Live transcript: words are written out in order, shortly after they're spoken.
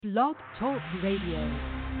Blog Talk Radio.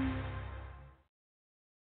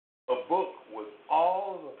 A book with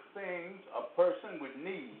all the things a person would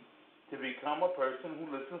need to become a person who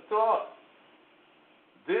listens to us.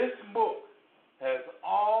 This book has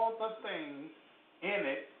all the things in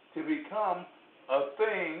it to become a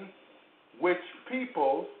thing which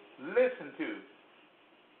people listen to.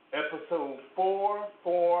 Episode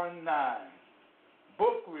 449,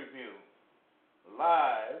 Book Review,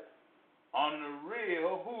 live on the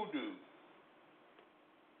Real Hoodoo.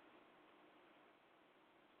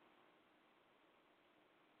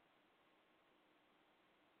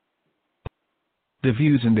 The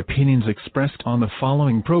views and opinions expressed on the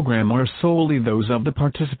following program are solely those of the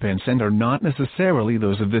participants and are not necessarily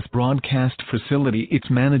those of this broadcast facility, its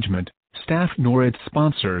management, staff, nor its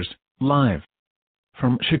sponsors. Live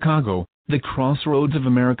from Chicago, the crossroads of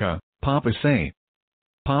America, Papa Say.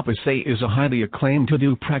 Papa Say is a highly acclaimed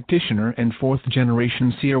hoodoo practitioner and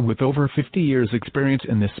fourth-generation seer with over 50 years' experience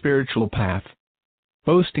in the spiritual path.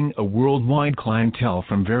 Boasting a worldwide clientele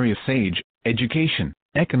from various age, education,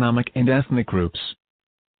 economic and ethnic groups.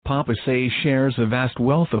 Papa Say shares a vast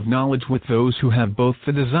wealth of knowledge with those who have both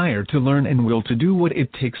the desire to learn and will to do what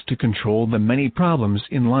it takes to control the many problems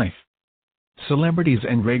in life. Celebrities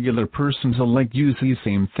and regular persons alike use these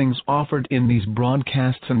same things offered in these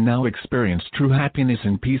broadcasts and now experience true happiness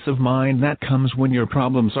and peace of mind that comes when your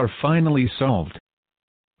problems are finally solved.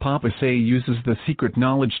 Papa Say uses the secret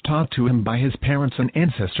knowledge taught to him by his parents and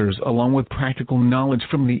ancestors along with practical knowledge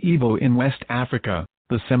from the Igbo in West Africa,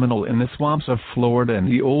 the Seminole in the swamps of Florida and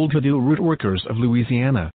the old hoodoo rootworkers of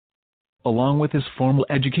Louisiana. Along with his formal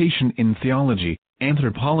education in theology,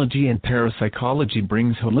 anthropology and parapsychology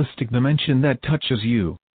brings holistic dimension that touches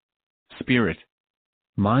you. Spirit,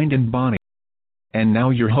 mind and body. And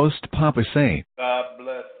now your host, Papa Say. God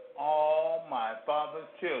bless all my father's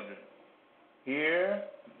children, here,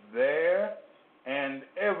 there, and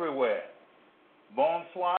everywhere.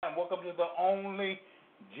 Bonsoir, and welcome to the only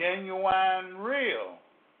genuine, real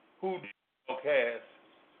Hoodoo broadcast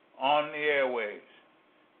on the airwaves.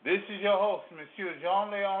 This is your host, Monsieur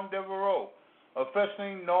Jean-Leon Devereaux,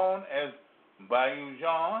 affectionately known as Bayou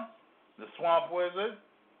Jean, the Swamp Wizard,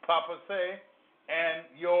 Papa Say, and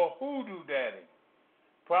your Hoodoo Daddy,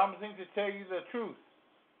 promising to tell you the truth,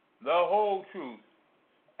 the whole truth,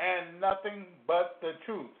 and nothing but the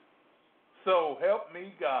truth. So help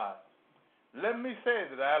me God. Let me say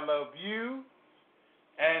that I love you,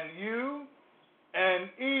 and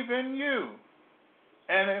even you.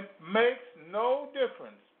 And it makes no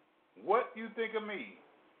difference what you think of me,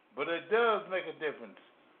 but it does make a difference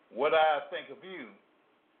what I think of you.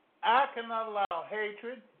 I cannot allow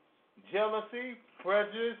hatred, jealousy,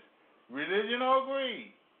 prejudice, religion, or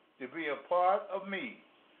greed to be a part of me.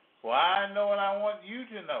 For I know and I want you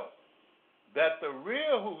to know that the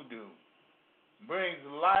real hoodoo brings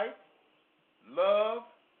light, love,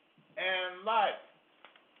 and life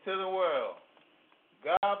to the world.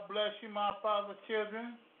 God bless you, my father's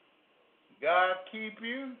children. God keep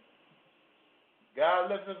you.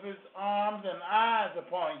 God lift up his arms and eyes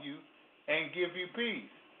upon you and give you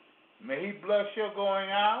peace. May he bless your going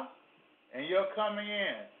out and your coming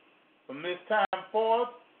in from this time forth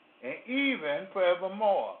and even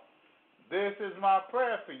forevermore. This is my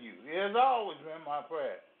prayer for you. It has always been my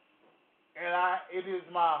prayer. And it is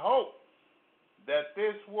my hope that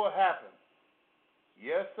this will happen.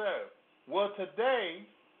 Yes, sir. Well, today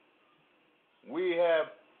we have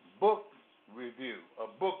a book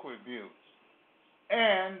review.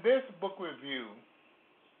 And this book review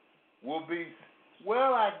will be,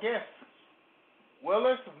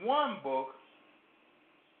 it's one book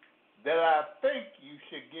that I think you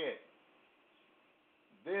should get.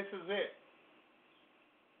 This is it.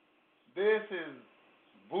 This is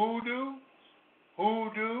Voodoo,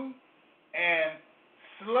 Hoodoo, and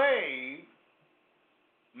Slave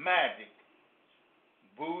Magic.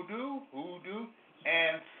 Voodoo, Hoodoo,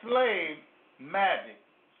 and Slave Magic.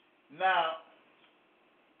 Now,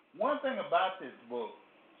 one thing about this book,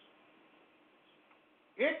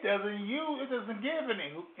 it doesn't give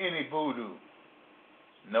any voodoo.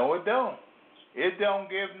 No, it don't. It don't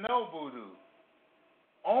give no voodoo.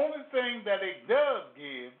 Only thing that it does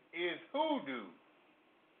give is hoodoo.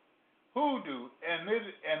 Hoodoo,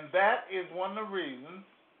 and that is one of the reasons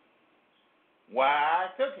why I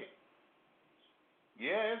took it.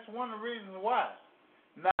 Yeah, it's one of the reasons why.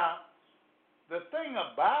 Now, the thing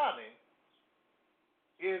about it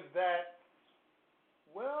is that,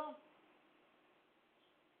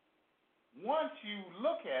 once you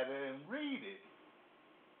look at it and read it,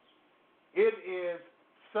 it is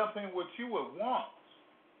something which you would want.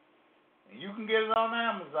 And you can get it on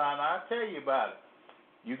Amazon. I'll tell you about it.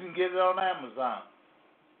 You can get it on Amazon.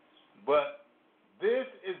 But this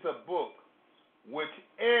is a book which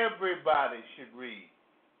everybody should read.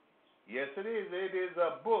 Yes, it is. It is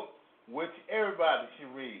a book which everybody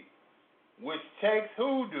should read, which takes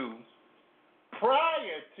hoodoo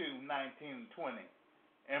prior to 1920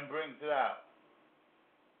 and brings it out.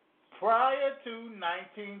 Prior to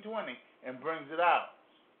 1920 and brings it out.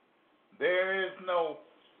 There is no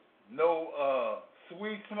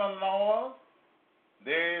sweet smelling oil.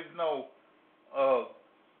 There is no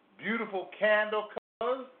beautiful candle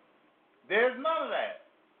colors. There's none of that.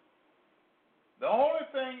 The only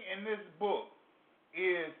thing in this book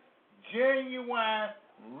is genuine,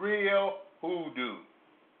 real hoodoo.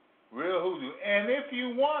 Real hoodoo. And if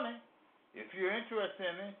you want it, if you're interested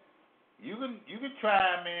in it, you can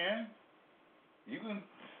chime in. You can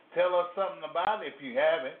tell us something about it if you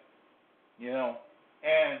have it,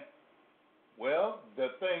 And, well, the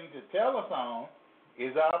thing to tell us on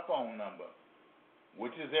is our phone number,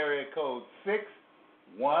 which is area code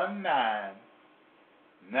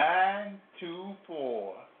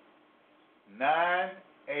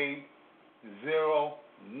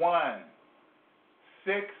 619-924-9801.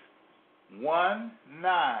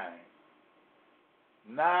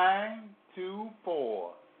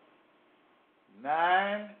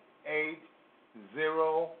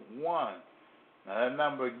 Now that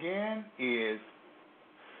number again is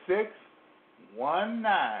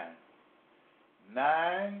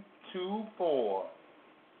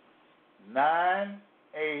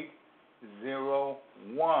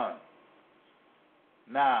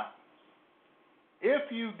Now,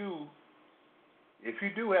 if you do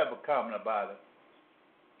have a comment about it,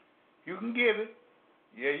 you can give it.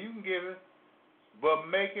 Yeah, you can give it, but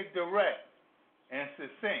make it direct and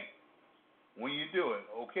succinct when you do it,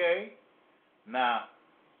 okay? Now,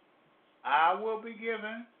 I will give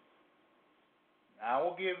a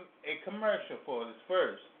commercial for this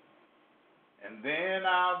first, and then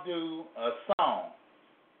I'll do a song.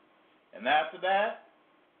 And after that,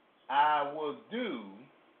 I will do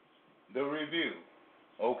the review,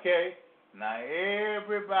 okay? Now,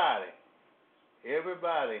 everybody,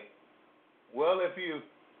 well, if you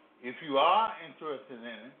are interested in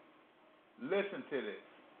it, listen to this.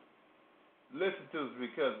 Listen to this,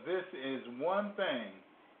 because this is one thing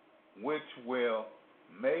which will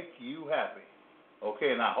make you happy.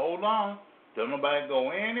 Okay, now hold on. Don't nobody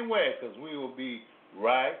go anywhere, because we will be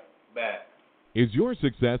right back. Is your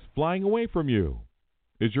success flying away from you?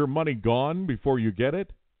 Is your money gone before you get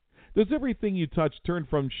it? Does everything you touch turn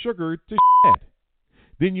from sugar to shit?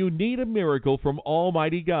 Then you need a miracle from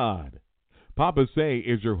Almighty God. Papa Say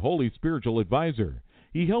is your holy spiritual advisor.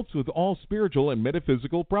 He helps with all spiritual and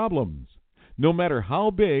metaphysical problems. No matter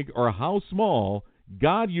how big or how small,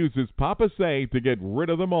 God uses Papa Say to get rid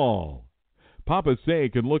of them all. Papa Say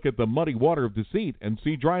can look at the muddy water of deceit and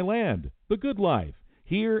see dry land, the good life,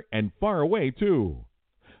 here and far away too.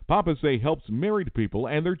 Papa Say helps married people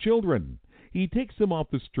and their children. He takes them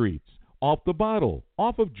off the streets, off the bottle,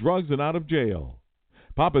 off of drugs and out of jail.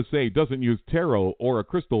 Papa Say doesn't use tarot or a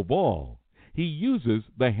crystal ball. He uses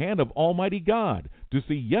the hand of Almighty God to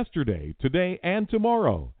see yesterday, today, and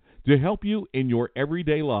tomorrow to help you in your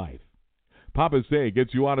everyday life. Papa Say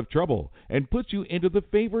gets you out of trouble and puts you into the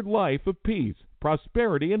favored life of peace,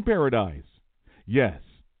 prosperity, and paradise. Yes.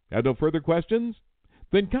 Have no further questions?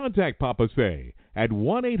 Then contact Papa Say at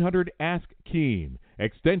 1-800-ASK-KEEN,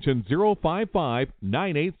 extension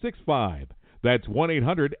 055-9865. That's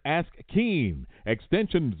 1-800-ASK-KEEN,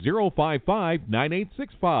 extension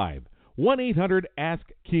 055-9865.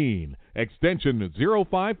 1-800-ASK-KEEN, extension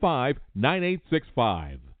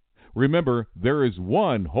 055-9865. Remember, there is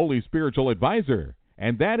one holy spiritual advisor,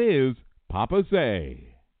 and that is Papa Say.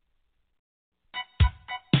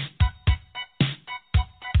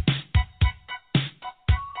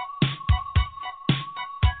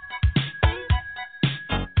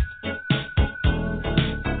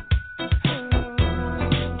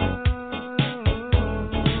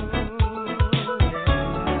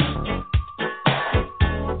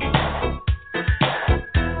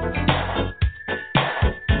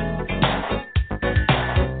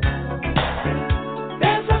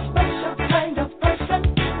 There's a special kind of person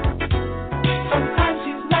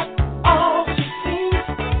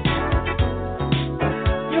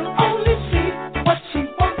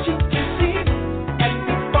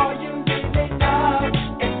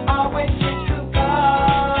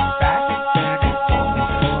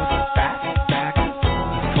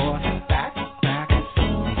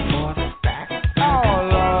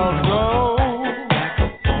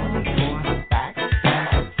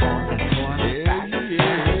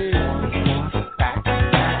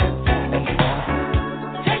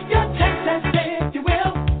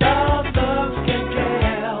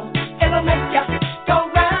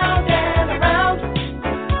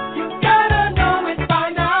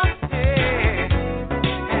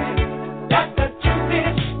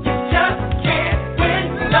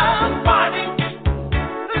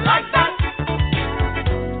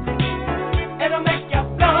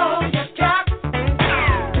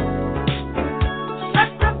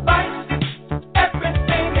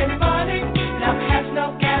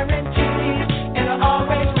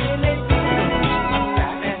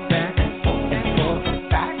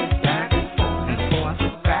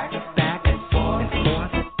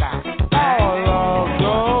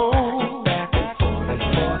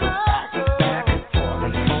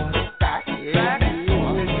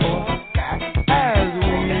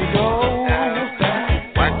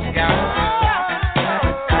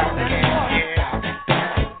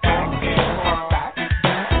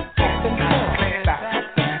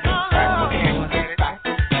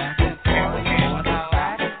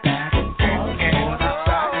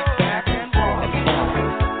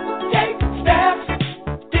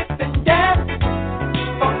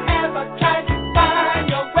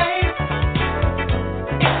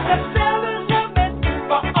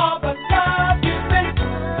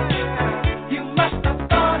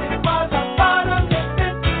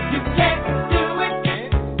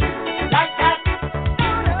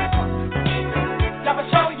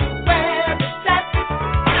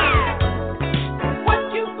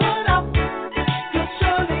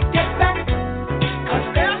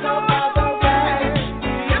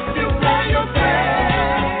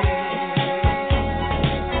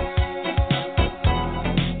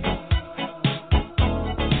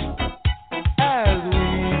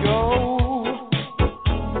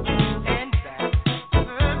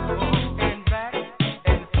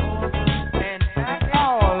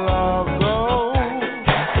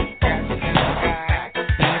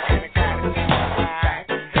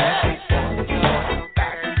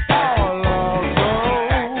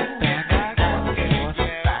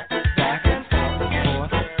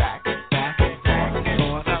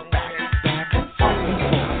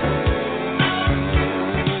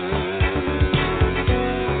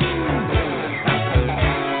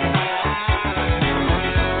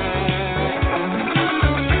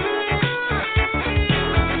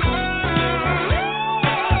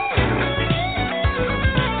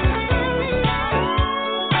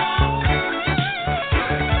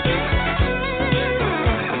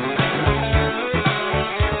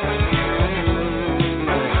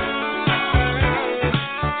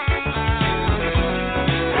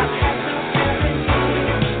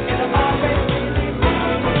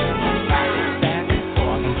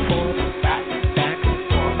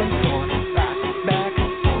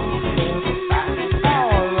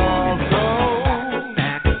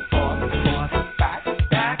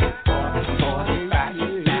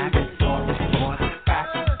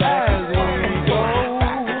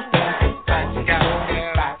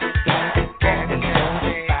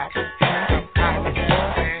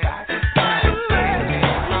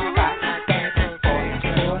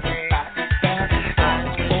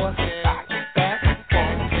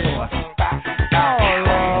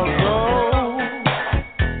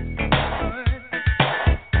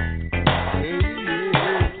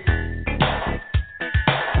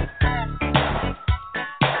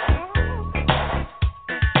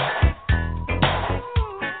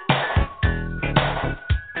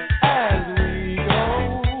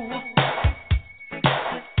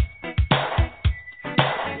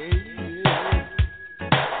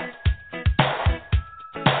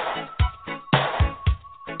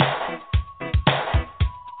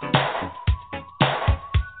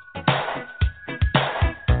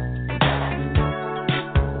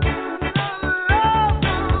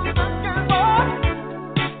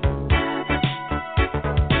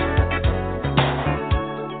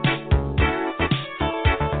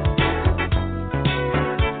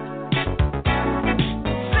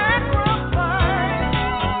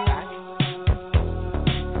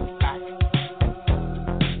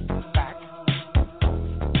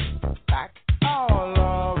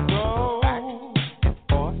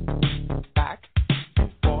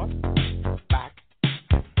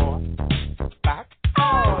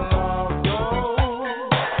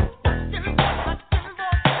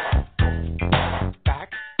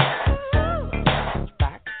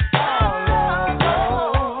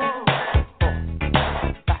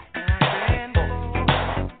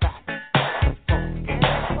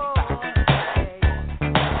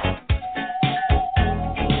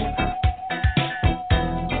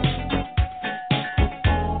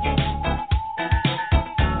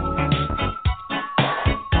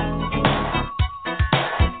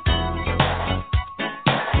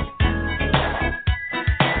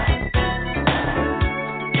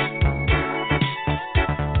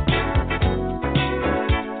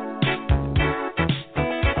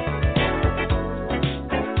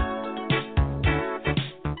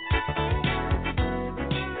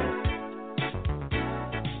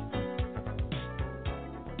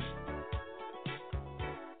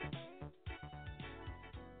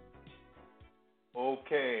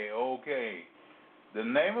Okay. The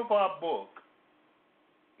name of our book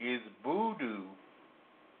is Voodoo,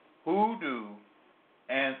 Hoodoo,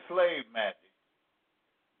 and Slave Magic.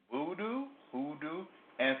 Voodoo, Hoodoo,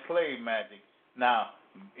 and Slave Magic. Now,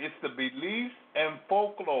 it's the beliefs and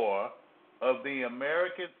folklore of the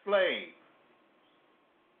American slave.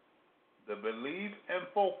 The belief and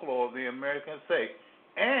folklore of the American slave.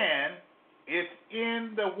 And it's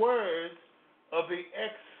in the words of the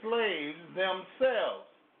ex-slaves themselves.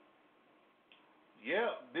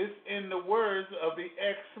 Yep, this in the words of the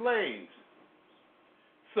ex-slaves.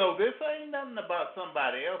 So this ain't nothing about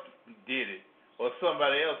somebody else did it or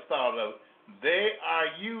somebody else thought of it. They are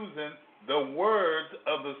using the words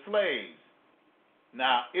of the slaves.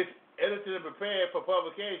 Now, it's edited and prepared for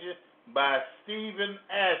publication by Stephen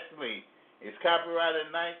Ashley. It's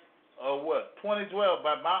copyrighted 2012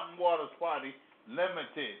 by Mountain Waters Party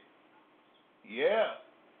Limited. Yeah.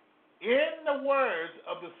 In the words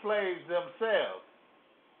of the slaves themselves,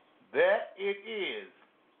 that it is.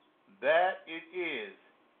 That it is.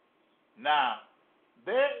 Now,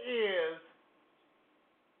 there is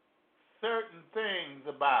certain things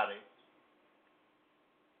about it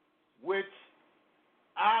which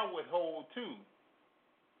I would hold to.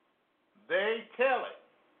 They tell it.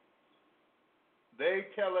 They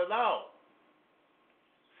tell it all.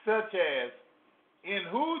 Such as in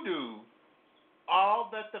hoodoo, all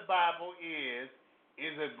that the Bible is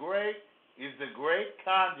the great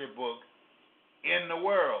conjure book in the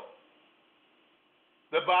world.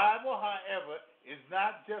 The Bible, however, is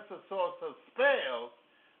not just a source of spells,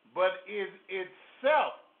 but is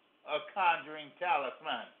itself a conjuring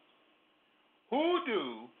talisman.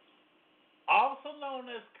 Hoodoo, also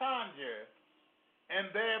known as conjure,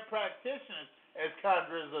 and their practitioners as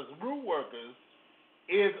conjurers, as root workers,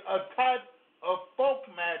 is a type of folk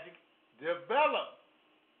magic developed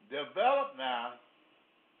now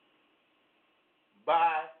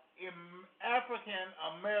by African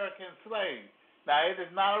American slaves. Now, it is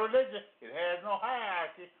not a religion. It has no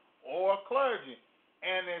hierarchy or clergy,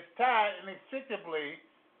 and is tied inextricably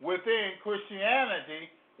within Christianity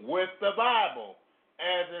with the Bible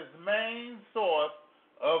as its main source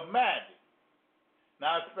of magic.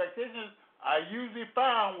 Now, its practitioners are usually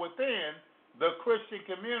found within the Christian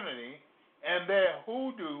community, and their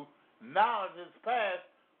hoodoo knowledge is passed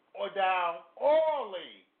or down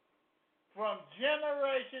orally from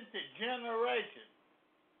generation to generation.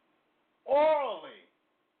 Orally.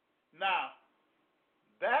 Now,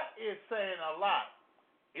 that is saying a lot.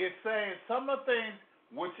 It's saying some of the things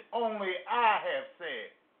which only I have said.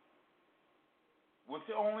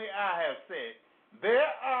 There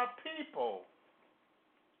are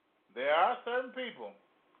certain people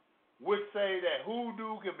which say that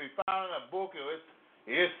hoodoo can be found in a book or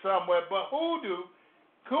it's somewhere, but hoodoo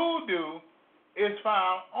is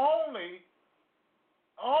found only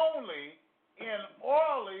in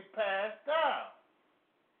orally passed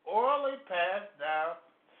down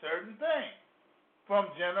certain things from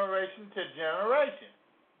generation to generation.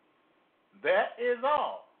 That is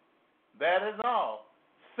all.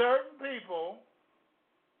 Certain people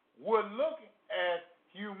would look at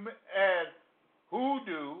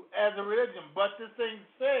hoodoo as a religion, but this thing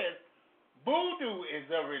says voodoo is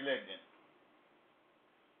a religion.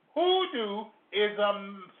 Hoodoo is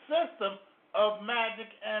a system of magic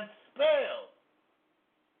and spells.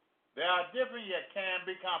 They are different yet can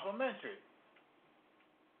be complementary.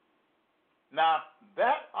 Now,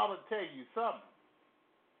 that ought to tell you something.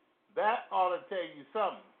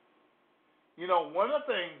 You know, one of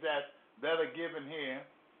the things that are given here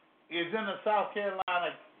is in the South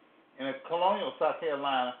Carolina, in a colonial South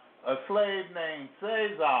Carolina, a slave named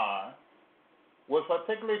Cesar was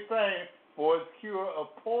particularly famed for his cure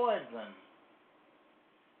of poison.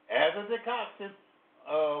 As a decoction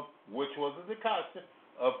of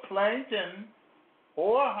plankton,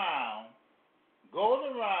 horehound,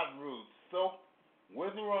 goldenrod roots soaked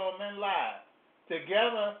with rum and lye,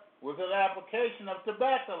 together with an application of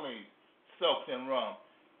tobacco leaves soaked in rum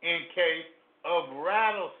in case of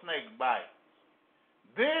rattlesnake bite.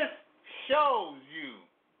 This shows you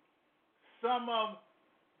some of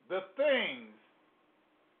the things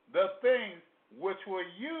which were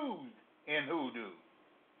used in hoodoo.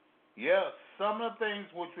 Yes, some of the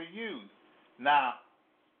things which were used. Now,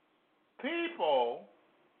 people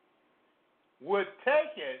would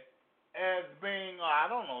take it as being,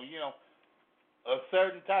 a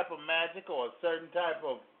certain type of magic or a certain type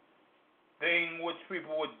of thing which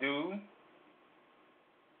people would do.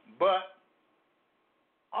 But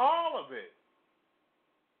all of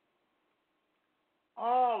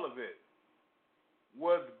it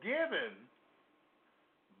was given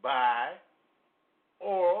by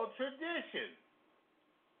tradition.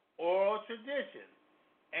 Oral tradition.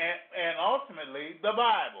 And ultimately, the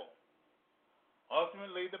Bible.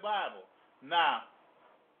 Ultimately, the Bible. Now,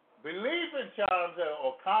 belief in charms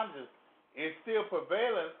or conjures is still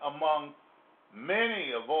prevalent among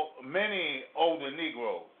many older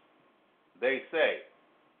Negroes. They say.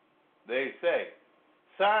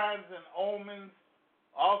 Signs and omens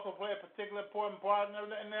also play a particularly important part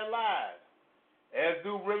in their lives, as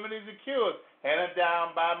do remedies and cures handed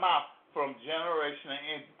down by mouth from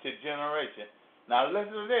generation to generation. Now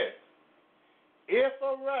listen to this. If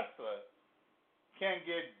a wrestler can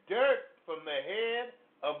get dirt from the head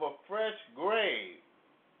of a fresh grave,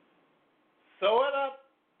 sew it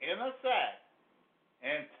up in a sack,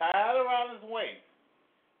 and tie it around his waist,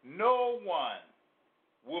 no one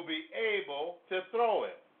will be able to throw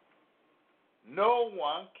him. No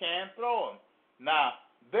one can throw him. Now,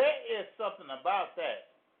 there is something about that.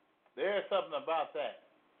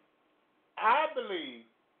 I believe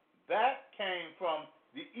that came from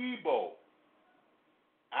the Igbo.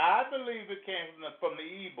 I believe it came from the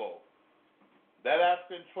Igbo, that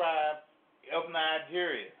African tribe of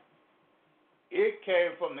Nigeria. It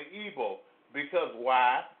came from the Igbo because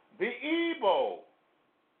why? The Igbo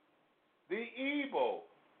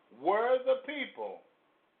were the people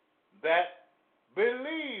that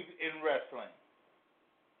believed in wrestling.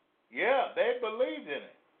 Yeah, they believed in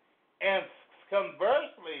it. And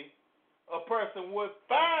conversely, a person would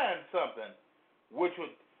find something which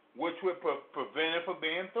would prevent it from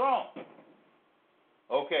being thrown.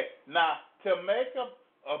 Okay, now to make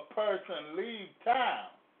a person leave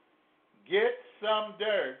town, get some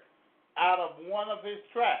dirt out of one of his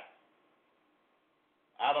tracks.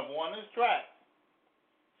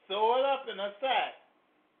 Sew it up in a sack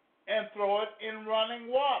and throw it in running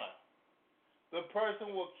water. The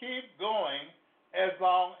person will keep going as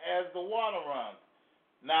long as the water runs.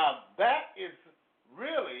 Now, that is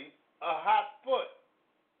really a hot foot,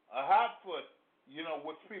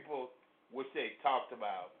 which they talked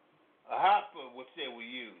about, a hot foot which they will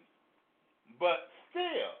use. But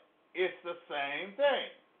still, it's the same thing.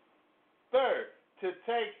 Third, to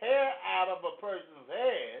take hair out of a person's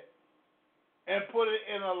head and put it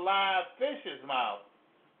in a live fish's mouth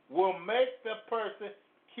will make the person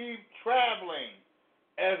keep traveling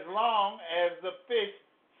as long as the fish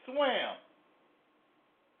swim.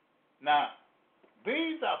 Now,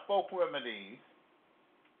 these are folk remedies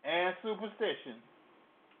and superstitions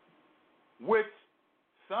which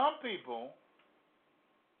some people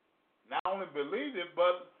not only believe it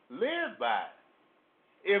but live by it.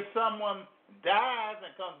 If someone dies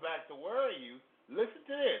and comes back to worry you, listen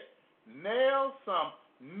to this. Nail some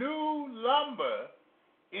new lumber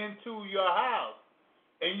into your house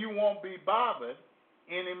and you won't be bothered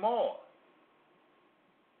anymore.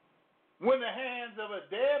 When the hands of a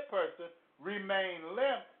dead person remain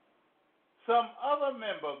limp, some other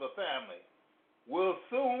member of the family will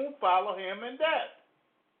soon follow him in death.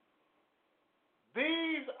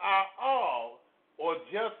 These are all, or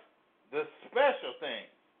just the special things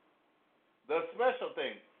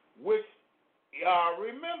which are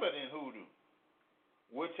remembered in hoodoo,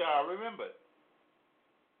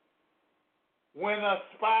 When a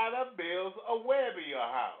spider builds a web in your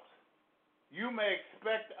house, you may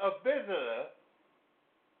expect a visitor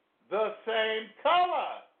the same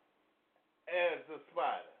color as the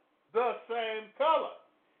spider.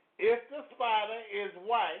 If the spider is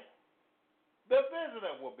white, the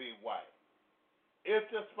visitor will be white. If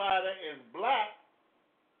the spider is black,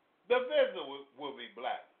 the visitor will be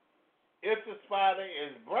black. If the spider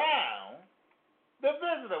is brown, the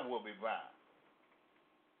visitor will be brown.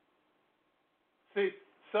 See,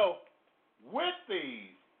 so with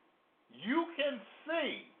these, you can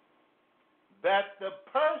see that the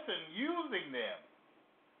person using them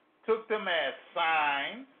took them as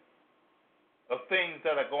signs of things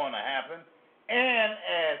that are going to happen and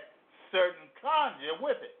as certain conjure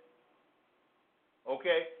with it.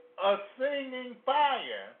 Okay? A singing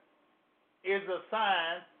fire is a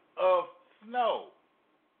sign of snow.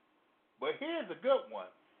 But here's a good one.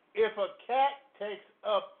 If a cat takes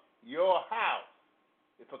up your house,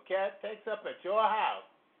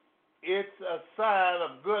 it's a sign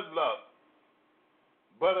of good luck.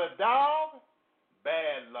 But a dog,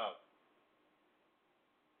 bad luck.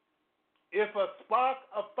 If a spark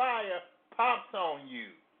of fire pops on you,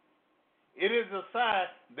 it is a sign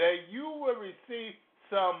that you will receive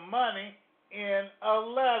some money in a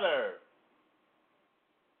letter.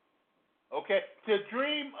 Okay, to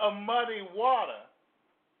dream of muddy water,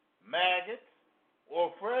 maggots,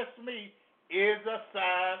 or fresh meat is a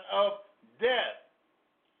sign of death.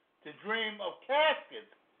 To dream of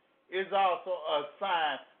caskets is also a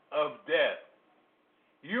sign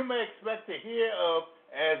You may expect to hear of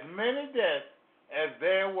as many deaths as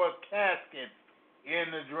there were caskets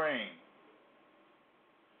in the dream.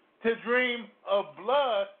 To dream of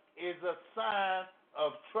blood is a sign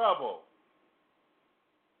of trouble.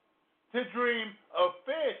 To dream of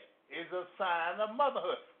fish is a sign of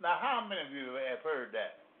motherhood. Now, how many of you have heard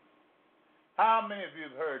that? How many of you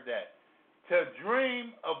have heard that? To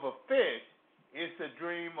dream of a fish is to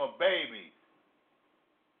dream of babies.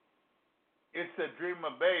 It's to dream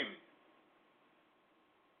of babies.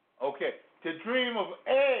 Okay. To dream of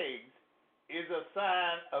eggs is a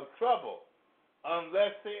sign of trouble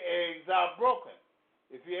unless the eggs are broken.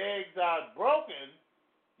 If your eggs are broken,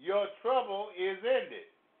 your trouble is ended.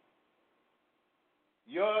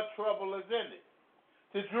 Your trouble is ended.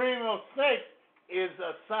 To dream of snakes is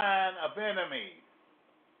a sign of enemies.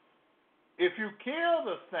 If you kill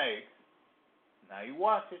the snakes, now you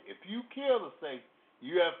watch it, if you kill the snakes,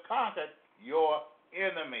 you have conquered your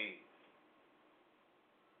enemies.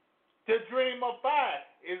 To dream of fire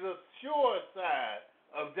is a sure sign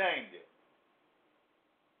of danger.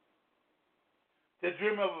 To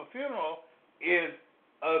dream of a funeral is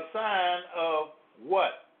a sign of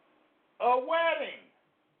what? A wedding.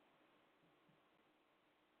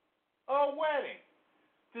 A wedding.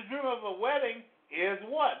 To dream of a wedding is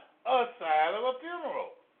what? A sign of a funeral.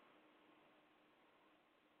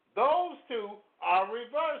 Those two are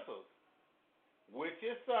reversals, which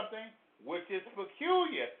is something which is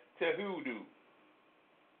peculiar to hoodoo.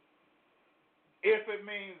 If it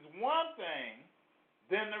means one thing,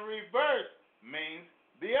 then the reverse means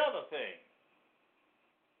the other thing.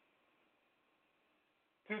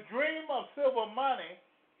 To dream of silver money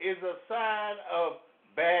is a sign of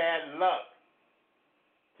bad luck.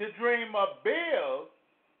 To dream of bills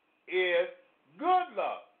is good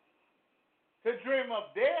luck. To dream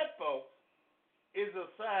of dead folks is a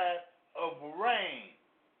sign of rain.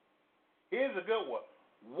 Here's a good one.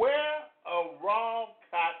 Wear a raw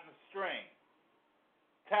cotton string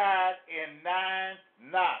tied in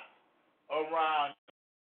 9 knots around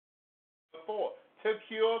your foot to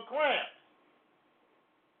cure cramps.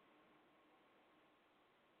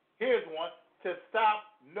 Here's one. To stop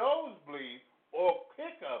nosebleeds or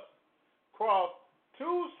hiccups, cross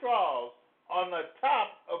 2 straws on the top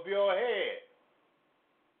of your head.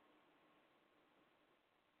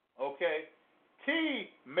 Okay? Tea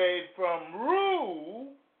made from rue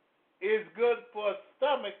is good for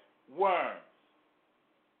stomach worms.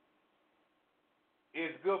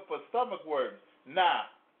 It's good for stomach worms. Now,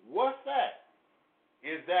 what's that?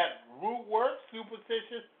 Is that root work,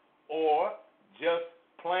 superstitious, or just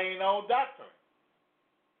plain old doctrine?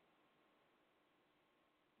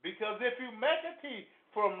 Because if you make a tea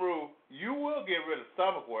from rue, you will get rid of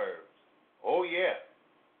stomach worms. Oh, yeah.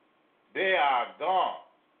 They are gone.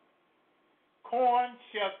 Corn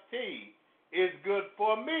shuck tea is good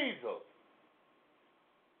for measles.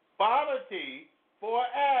 Bottle tea for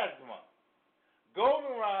asthma.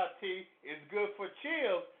 Goldenrod tea is good for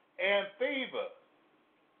chills and fever.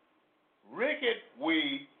 Ricket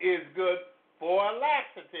weed is good for a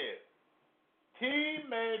laxative. Tea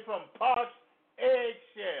made from parched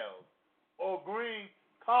eggshells or green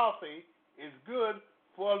coffee is good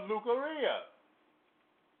for leukorrhea.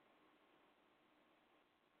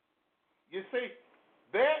 You see,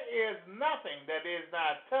 there is nothing that is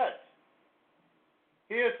not touched.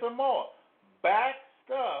 Here's some more. Back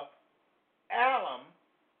stuff, alum,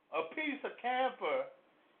 a piece of camphor,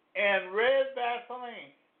 and red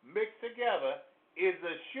Vaseline mixed together is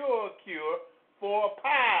a sure cure for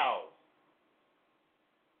piles.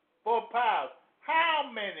 For piles. How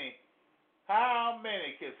many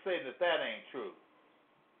can say that that ain't true?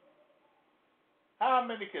 How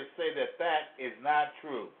many can say that that is not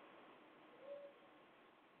true?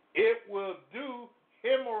 It will do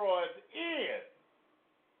hemorrhoids in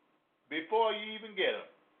before you even get them.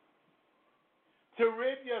 To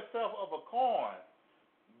rid yourself of a corn,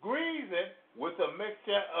 grease it with a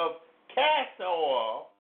mixture of castor oil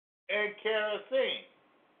and kerosene.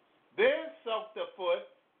 Then soak the foot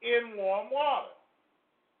in warm water.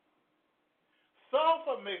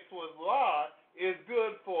 Sulfur mixed with lard is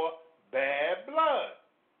good for bad blood.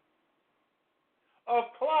 A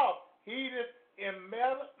cloth heated in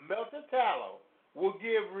melted tallow will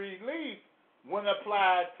give relief when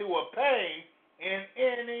applied to a pain in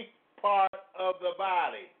any part of the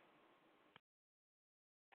body.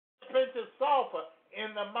 Pinch of sulfur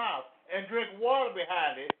in the mouth and drink water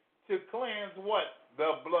behind it to cleanse what?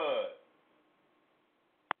 The blood.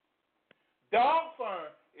 Dog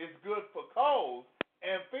fern is good for colds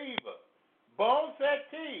and fever. Boneset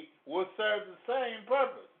tea will serve the same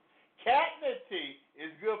purpose. Catnip tea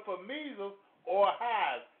is good for measles or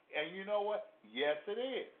hives.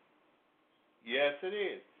 is. Yes, it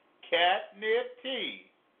is. Catnip tea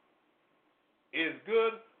is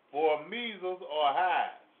good for measles or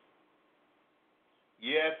hives.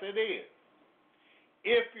 Yes, it is.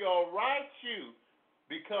 If your right shoe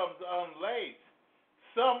becomes unlaced,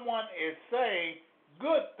 someone is saying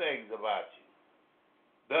good things about you.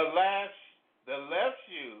 The left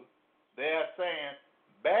shoe, they are saying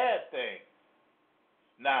bad things.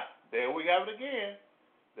 Now, there we have it again.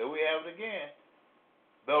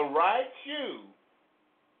 The right shoe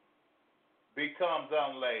becomes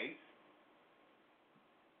unlaced,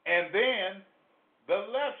 and then the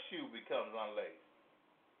left shoe becomes unlaced.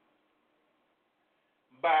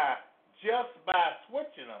 By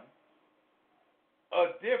switching them,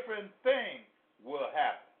 a different thing will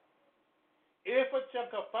happen. If a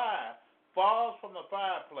chunk of fire falls from the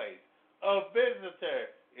fireplace, a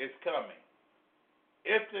visitor is coming.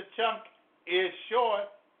 If the chunk is short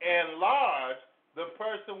and large, the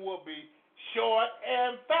person will be short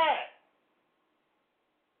and fat.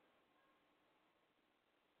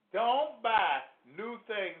 Don't buy new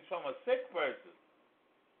things from a sick person.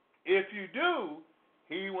 If you do,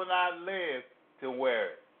 he will not live to wear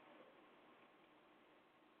it.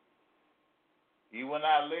 He will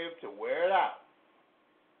not live to wear it out.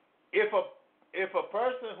 If a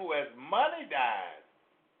person who has money dies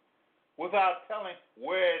without telling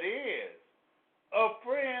where it is, a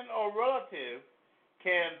friend or relative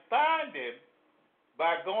can find him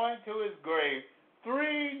by going to his grave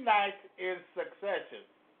 3 nights in succession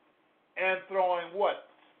and throwing what?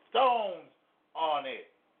 Stones on it.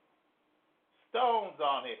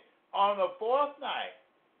 On the 4th night,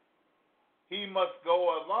 he must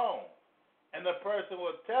go alone, and the person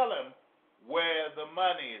will tell him where the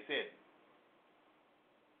money is hidden.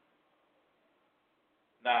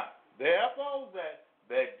 Now, there are those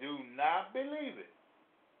that do not believe it,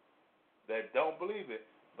 that don't believe it,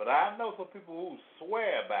 but I know some people who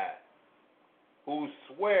swear by it.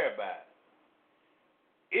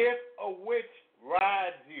 If a witch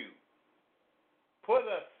rides you, put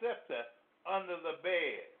a scepter under the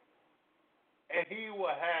bed, and he will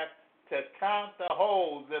have to count the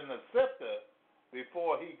holes in the scepter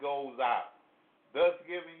before he goes out, thus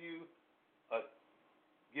giving you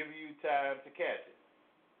time to catch it.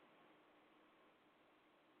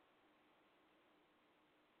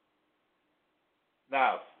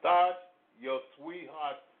 Now, start your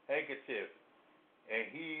sweetheart's handkerchief, and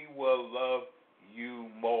he will love you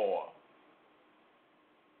more.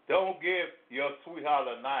 Don't give your sweetheart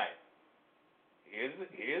a knife. Here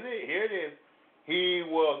it is.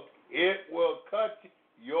 It will cut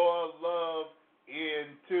your love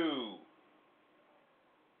in two.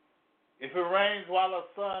 If it rains while the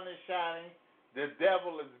sun is shining, the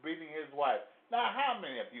devil is beating his wife. Now, how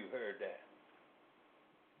many of you heard that?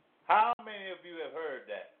 How many of you have heard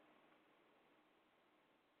that?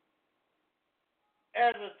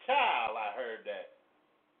 As a child, I heard that.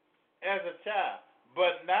 As a child.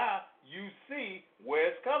 But now you see where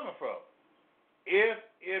it's coming from. If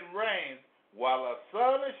it rains while the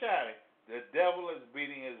sun is shining, the devil is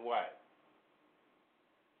beating his wife.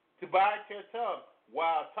 To bite your tongue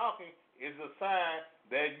while talking is a sign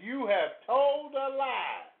that you have told a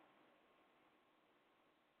lie.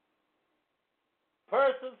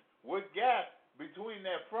 Persons with gaps between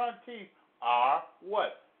their front teeth are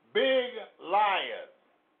what? Big liars.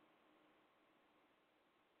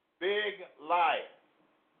 Big liars.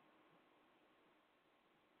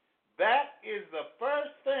 That is the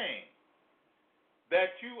first thing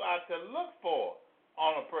that you are to look for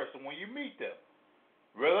on a person when you meet them.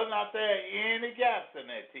 Whether or not there are any gaps in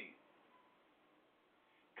their teeth.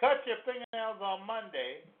 Cut your fingernails on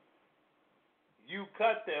Monday, you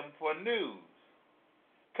cut them for news.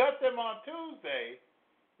 Cut them on Tuesday,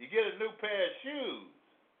 you get a new pair of shoes.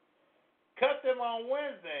 Cut them on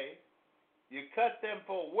Wednesday, you cut them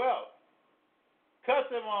for wealth. Cut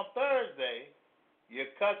them on Thursday, you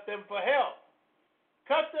cut them for health.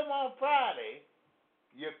 Cut them on Friday,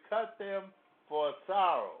 you cut them for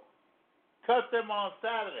sorrow. Cut them on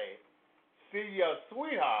Saturday, see your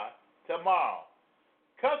sweetheart tomorrow.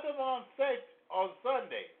 Cut them on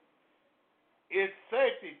Sunday, it's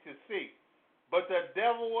safety to seek, but the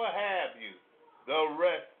devil will have you the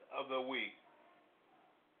rest of the week.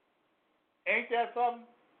 Ain't that something?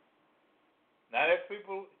 Now, there's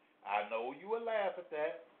people, I know you will laugh at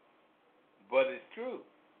that, but it's true.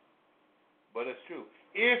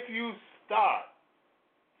 If you start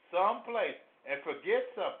someplace and forget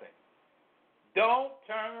something, don't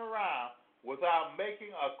turn around without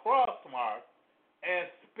making a cross mark and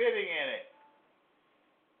spitting in it.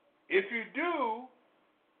 If you do,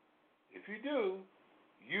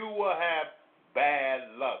 you will have bad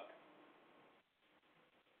luck.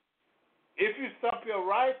 If you stump your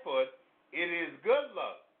right foot, it is good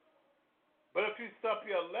luck. But if you stump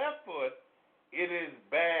your left foot, it is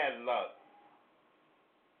bad luck.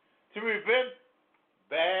 To prevent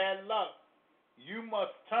bad luck, you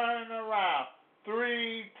must turn around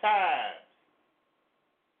 3 times.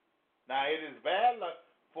 Now, it is bad luck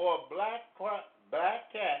for a black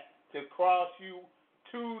cat to cross you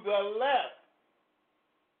to the left,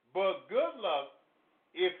 but good luck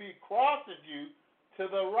if he crosses you to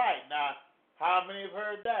the right. Now, how many have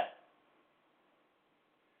heard that?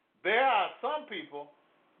 There are some people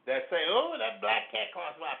that say, "Oh, that black cat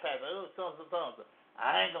crossed my path. Oh, so.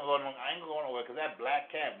 I ain't gonna go nowhere because that black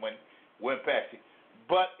cat went past you."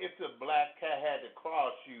 But if the black cat had to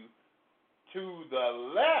cross you to the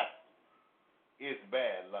left, it's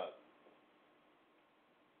bad luck.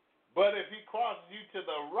 But if he crosses you to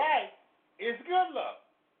the right, it's good luck.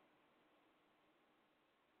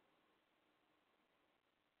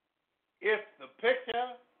 If the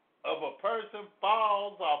picture of a person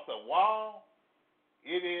falls off the wall,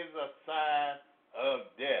 it is a sign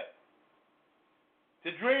of death.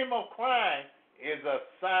 To dream of crime is a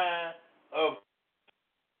sign of.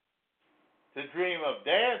 To dream of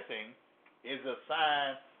dancing is a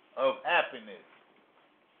sign of happiness.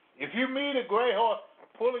 If you meet a gray horse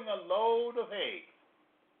pulling a load of hay,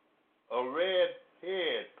 a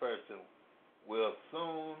red-haired person will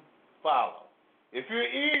soon follow. If you're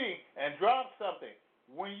eating and drop something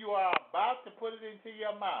when you are about to put it into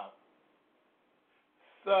your mouth,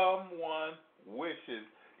 someone wishes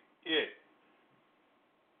it.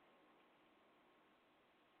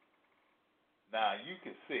 Now you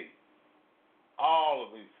can see all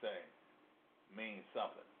of these things mean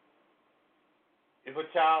something. If a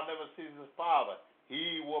child never sees his father,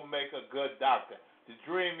 he will make a good doctor. To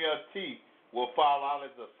dream your teeth will fall out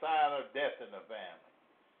as a sign of death in the family.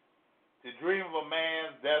 To dream of a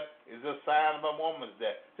man's death is a sign of a woman's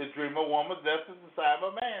death. To dream of a woman's death is a sign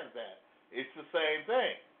of a man's death. It's the same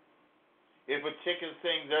thing. If a chicken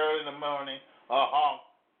sings early in the morning, a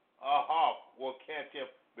hawk will catch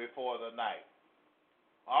it before the night.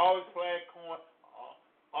 Always plant corn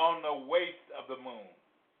on the waist of the moon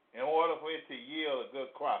in order for it to yield a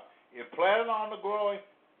good crop. If planted on the growing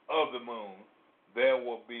of the moon, there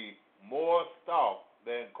will be more stalk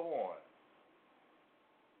than corn.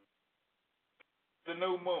 The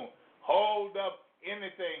new moon. Hold up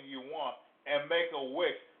anything you want and make a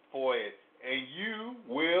wish for it, and you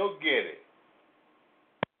will get it.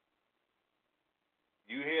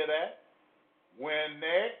 You hear that? When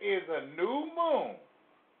there is a new moon,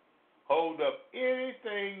 hold up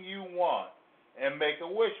anything you want and make a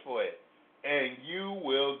wish for it, and you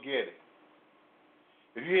will get it.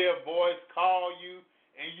 If you hear a voice call you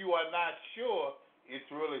and you are not sure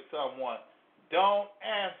it's really someone, don't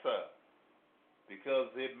answer, because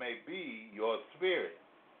it may be your spirit.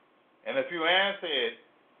 And if you answer it,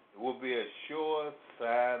 it will be a sure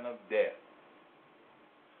sign of death.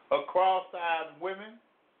 Cross-eyed women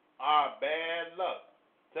are bad luck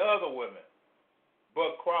to other women,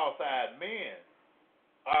 but cross-eyed men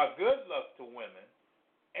are good luck to women,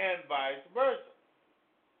 and vice versa.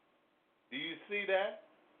 Do you see that?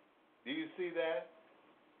 Do you see that?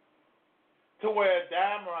 To wear a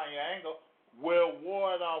diamond around your ankle will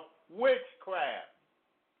ward off witchcraft.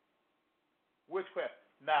 Witchcraft.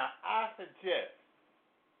 Now, I suggest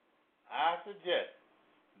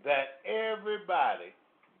that everybody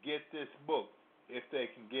get this book if they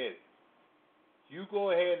can get it. You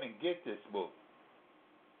go ahead and get this book.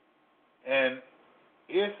 And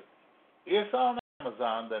it's on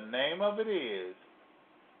Amazon. The name of it is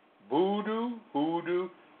Voodoo, Hoodoo,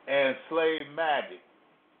 and Slave Magic.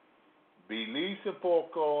 Beliefs and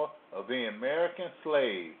folklore of the American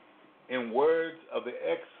slave in words of the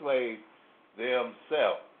ex-slave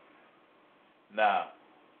themselves. Now,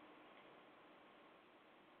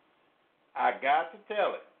 I got to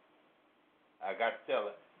tell it.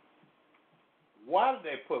 Why did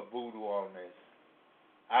they put voodoo on this?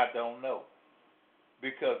 I don't know.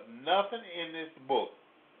 Because nothing in this book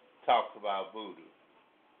talks about voodoo.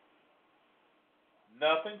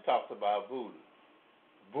 Nothing talks about voodoo.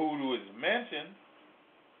 Voodoo is mentioned,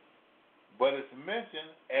 but it's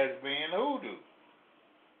mentioned as being hoodoo.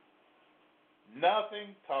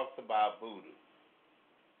 Nothing talks about voodoo.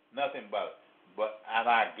 Nothing about it. And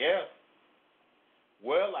I guess,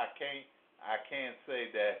 well, I can't say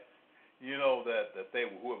that, that they,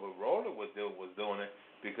 whoever wrote it was doing it,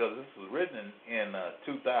 because this was written in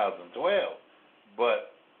 2012.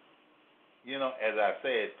 But, as I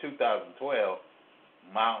said, 2012,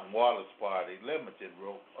 Mountain Waters Party Limited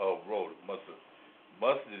wrote it. Must have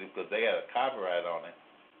busted it because they had a copyright on it,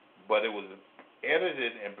 but it was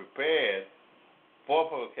edited and prepared for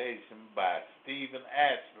publication by Stephen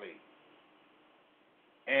Ashley.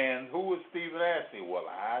 And who was Stephen Ashley? Well,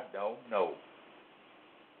 I don't know.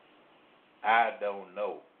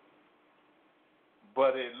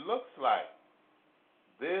 But it looks like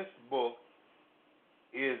this book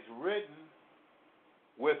is written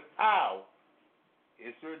without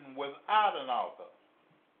an author.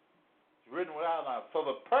 It's written without an author. So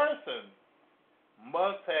the person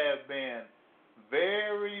must have been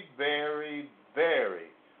very, very, very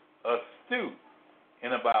astute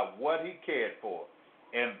in about what he cared for,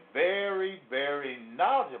 and very, very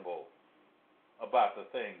knowledgeable about the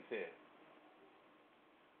things here.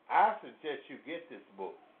 I suggest you get this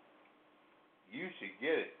book. You should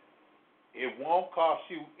get it. It won't cost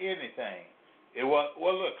you anything. It'll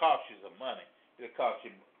cost you some money. It'll cost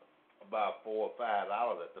you about $4 or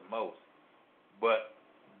 $5 at the most. But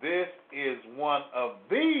this is one of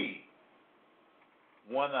the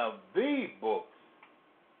books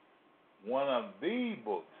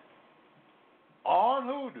on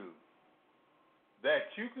Hoodoo that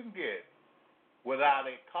you can get without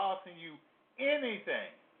it costing you anything.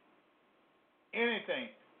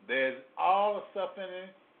 There's all the stuff in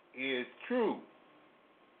it is true.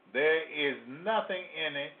 There is nothing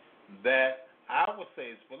in it that I would say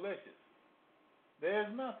is malicious. There's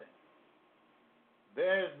nothing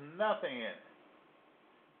in it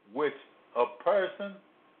which a person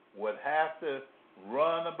would have to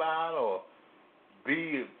run about or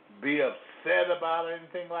be upset about or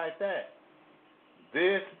anything like that.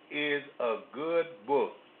 This is a good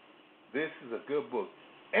book.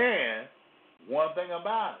 And one thing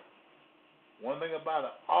about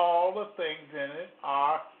it, all the things in it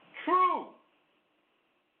are true.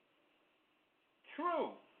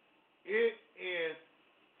 It is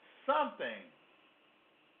something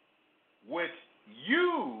which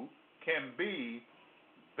you can be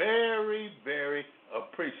very, very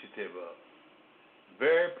appreciative of.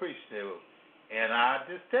 And I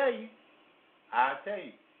tell you,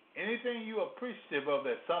 anything you appreciative of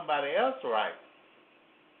that somebody else writes,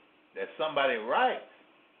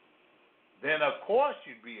 then of course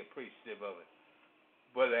you'd be appreciative of it.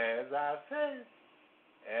 But as I said,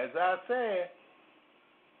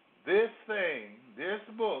 this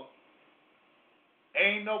book,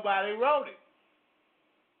 ain't nobody wrote it.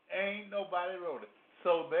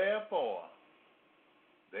 So therefore,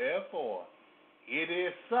 it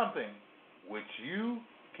is something which you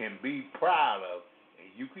can be proud of and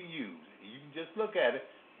you can use. You can just look at it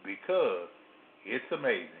because it's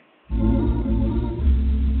amazing.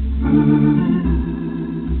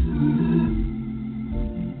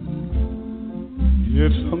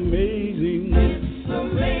 It's amazing. It's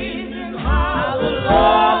amazing how the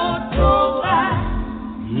Lord provides.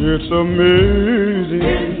 It's amazing.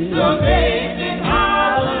 It's amazing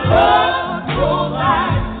how the Lord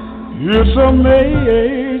provides. It's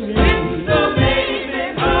amazing. It's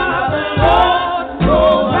amazing how the Lord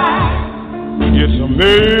provides. It's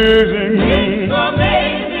amazing. It's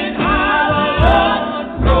amazing how the Lord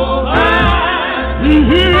provides. He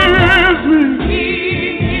hears me.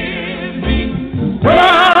 When I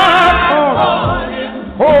call him,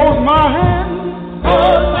 hold my hand.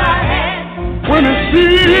 When it's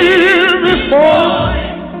still before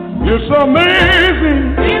him, it's amazing.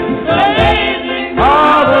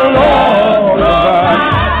 How the Lord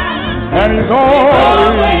provides, and He's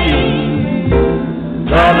always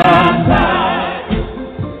by my side.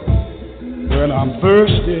 When I'm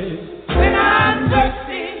thirsty,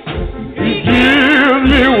 He gives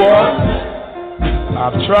me water.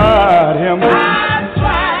 I've tried Him.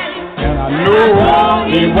 And I know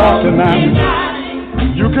He wants tonight.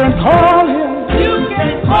 You can call Him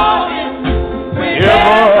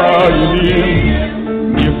whenever you need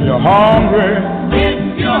Him. If you're hungry,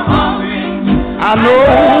 I know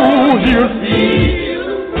He'll feed you.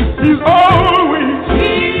 He's always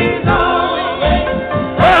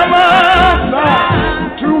by my side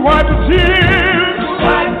to wipe the tears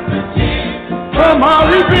from my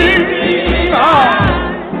weeping eyes.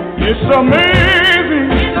 It's amazing.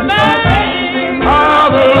 How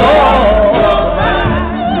the Lord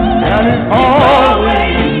and He's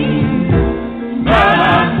always by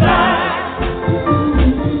my side.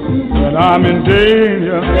 When I'm in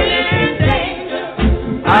danger,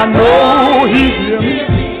 I know He's here.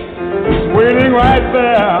 He's waiting right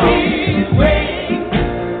there.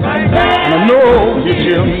 And I know He'll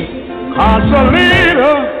hear me.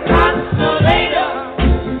 Consolator,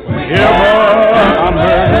 whenever I'm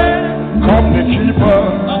hurt. Company keeper.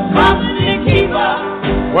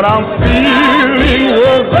 When I'm feeling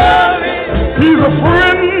worried, He's a friend.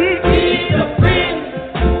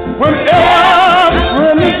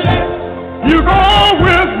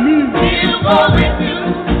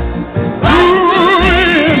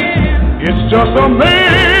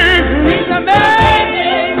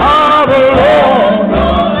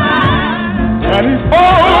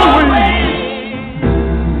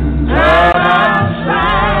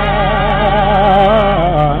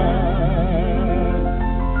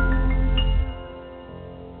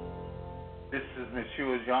 This is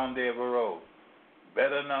Monsieur Jean Devereaux,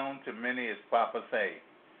 better known to many as Papa Say.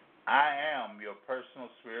 I am your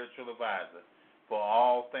personal spiritual advisor for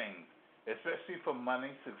all things, especially for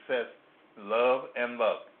money, success, love, and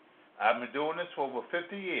luck. I've been doing this for over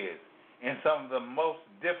 50 years in some of the most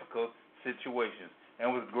difficult situations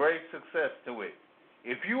and with great success to it.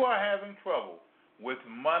 If you are having trouble with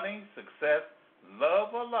money, success,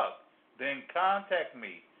 love, or luck, then contact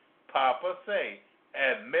me, Papa Say,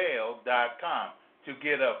 at mail.com to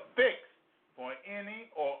get a fix for any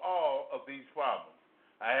or all of these problems.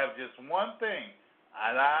 I have just one thing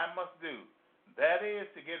that I must do. That is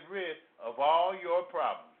to get rid of all your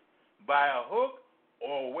problems. By a hook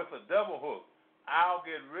or with a double hook, I'll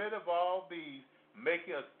get rid of all these,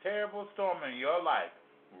 making a terrible storm in your life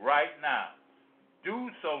right now. Do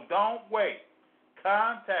so. Don't wait.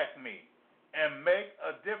 Contact me and make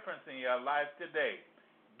a difference in your life today.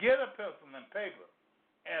 Get a pencil and paper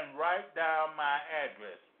and write down my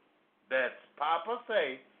address. That's Papa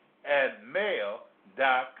Say at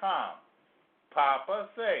mail.com.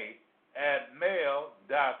 Papa Say at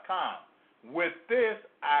mail.com. With this,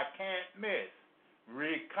 I can't miss.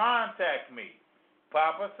 Recontact me,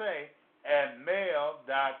 Papa Say at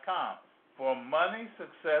mail.com for money,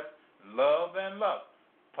 success, love, and luck.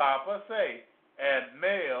 Papa Say at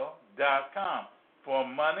mail.com for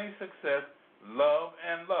money, success, love,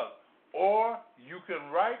 and luck. Or you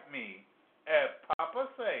can write me at Papa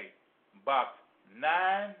Say, Box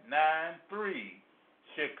 993,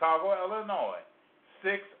 Chicago, Illinois,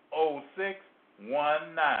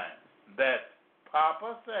 60619. That's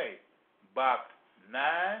Papa Say, Box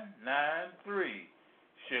 993,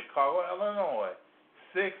 Chicago, Illinois,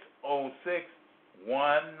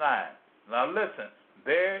 60619. Now listen,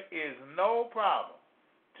 there is no problem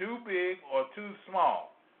too big or too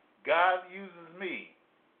small. God uses me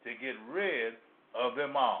to get rid of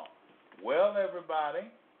them all. Well, everybody,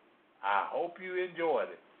 I hope you enjoyed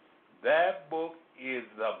it. That book is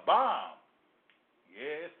the bomb.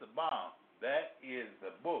 Yeah, it's the bomb. That is the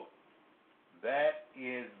book. That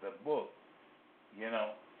is the book. You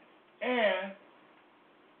know, and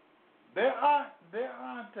there aren't.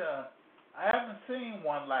 I haven't seen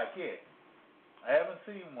one like it.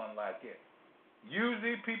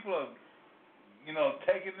 Usually, people are,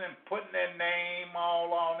 taking and putting their name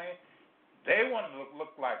all on it. They want to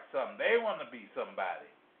look like something. They want to be somebody.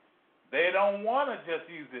 They don't want to just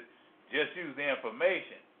use the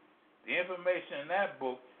information. The information in that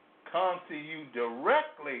book comes to you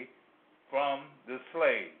directly from the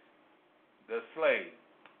slaves.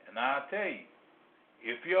 And I'll tell you,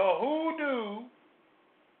 if your hoodoo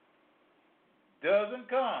doesn't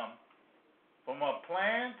come from a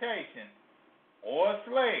plantation or a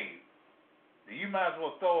slave, then you might as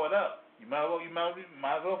well throw it up. You might as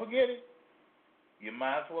well forget it. You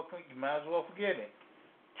might as well forget it.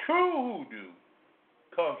 True hoodoo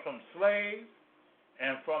comes from slaves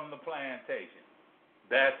and from the plantation.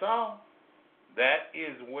 That's all. That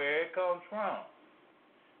is where it comes from.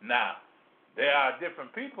 Now, there are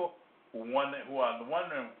different people who are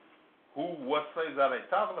wondering what slaves are they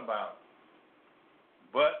talking about.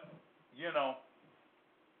 But,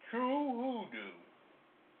 true hoodoo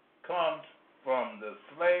comes from the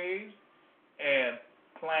slaves and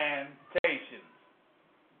plantations.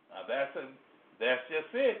 Now that's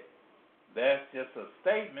just it. That's just a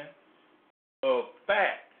statement of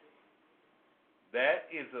fact. That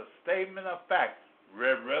is a statement of fact,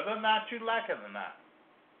 whether or not you like it or not.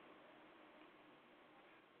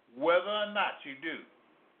 Whether or not you do.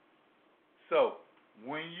 So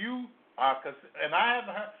when you are, and I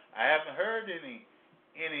haven't heard any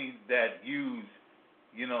that use,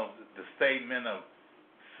 the statement of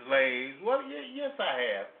slaves. Well, yes, I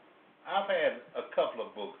have. I've had a couple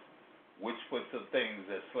of books which put some things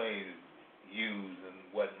that slaves use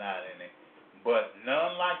and whatnot in it, but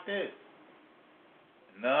none like this.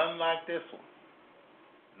 None like this one.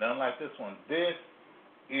 None like this one. This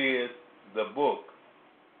is the book.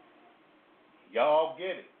 Y'all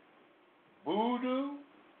get it. Voodoo,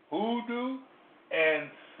 hoodoo,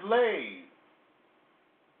 and slave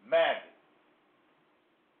magic.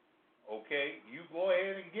 Okay? You go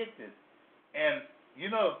ahead and get this. And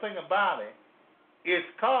the thing about it, it's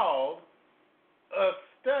called a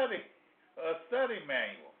study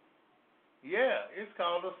manual. Yeah, it's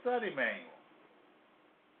called a study manual.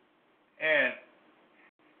 And,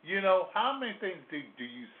 how many things do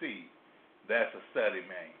you see that's a study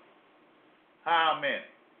manual? How many?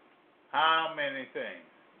 How many things?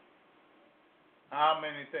 How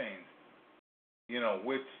many things?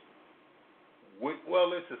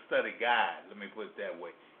 Well, it's a study guide. Let me put it that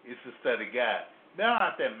way. It's a study guide. There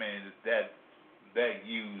aren't that many that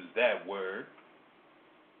use that word.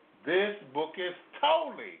 This book is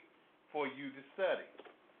totally for you to study.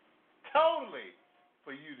 Totally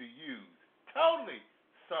for you to use. Totally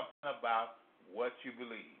something about what you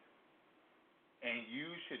believe. And you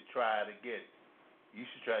should try to get it. You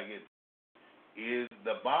should try to get it. Is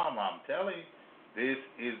the bomb. I'm telling you, this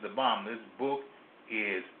is the bomb. This book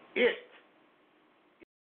is it.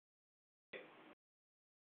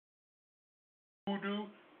 Voodoo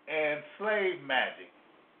and slave magic.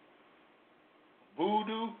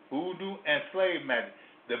 Voodoo, hoodoo, and slave magic.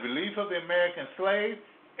 The belief of the American slave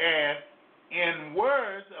and in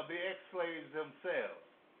words of the ex-slaves themselves.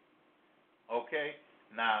 Okay?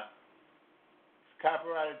 Now, it's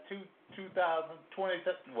copyrighted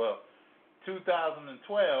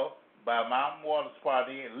 2012 by Mountain Waters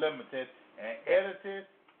Party Limited and edited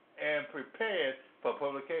and prepared for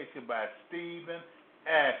publication by Stephen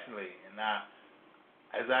Ashley. And now,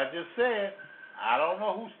 as I just said, I don't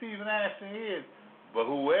know who Stephen Ashley is, but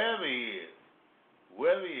whoever he is,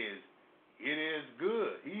 it is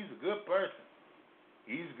good. He's a good person.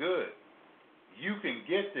 He's good. You can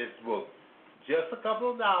get this book. Just a couple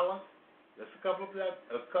of dollars. Just a couple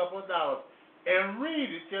of dollars. And read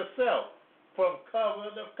it yourself from cover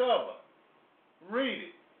to cover. Read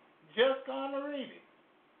it. Just gonna read it.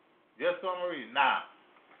 Just gonna read it. Now,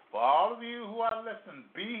 for all of you who are listening,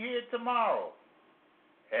 be here tomorrow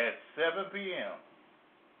at 7 p.m.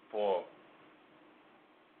 for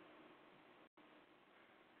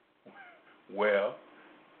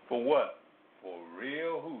what? For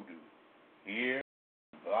Real Hoodoo here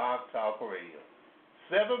on Blog Talk Radio.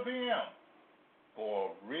 7 p.m.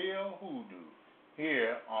 for Real Hoodoo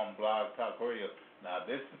here on Blog Talk Radio. Now,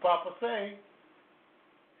 this is Papa Say,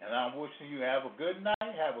 and I'm wishing you have a good night,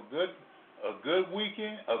 have a good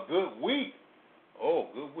weekend, a good week. Oh,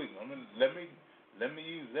 good week. Let me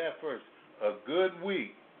use that first. A good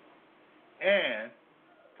week. And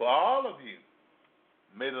for all of you,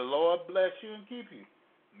 may the Lord bless you and keep you.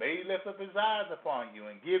 May He lift up His eyes upon you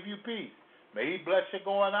and give you peace. May He bless your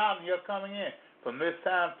going out and your coming in from this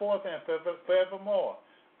time forth and forevermore.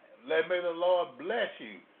 May the Lord bless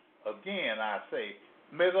you. Again, I say,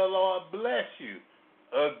 may the Lord bless you.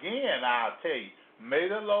 Again, I'll tell you, may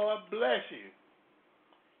the Lord bless you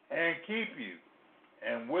and keep you.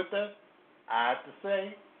 And with us, I have to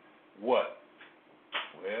say, what?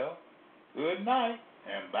 Well, good night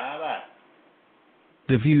and bye-bye.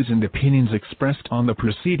 The views and opinions expressed on the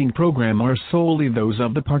preceding program are solely those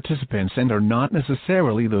of the participants and are not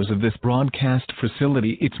necessarily those of this broadcast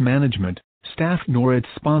facility, its management, staff, nor its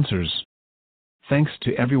sponsors. Thanks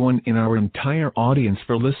to everyone in our entire audience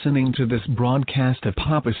for listening to this broadcast of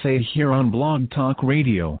Papa Say here on Blog Talk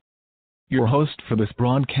Radio. Your host for this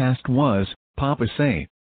broadcast was Papa Say.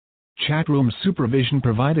 Chatroom supervision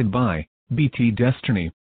provided by BT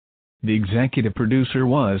Destiny. The executive producer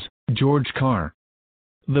was George Carr.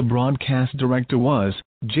 The broadcast director was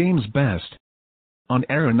James Best.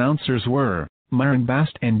 On-air announcers were Myron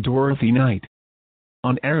Bast and Dorothy Knight.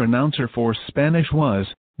 On-air announcer for Spanish was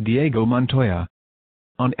Diego Montoya.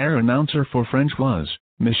 On-air announcer for French was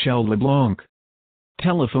Michelle LeBlanc.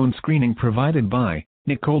 Telephone screening provided by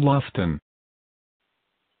Nicole Lofton.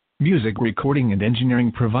 Music recording and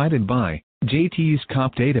engineering provided by JT's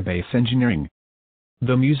Cop Database Engineering.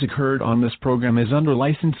 The music heard on this program is under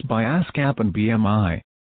license by ASCAP and BMI.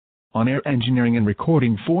 On-air engineering and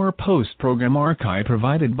recording for post-program archive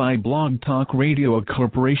provided by Blog Talk Radio, a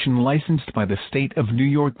corporation licensed by the state of New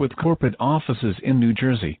York with corporate offices in New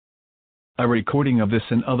Jersey. A recording of this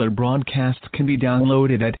and other broadcasts can be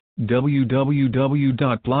downloaded at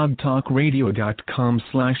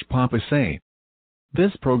www.blogtalkradio.com/papasay.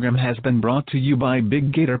 This program has been brought to you by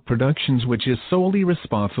Big Gator Productions, which is solely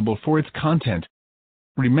responsible for its content.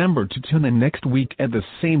 Remember to tune in next week at the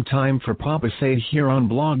same time for Papa Say here on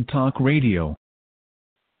Blog Talk Radio.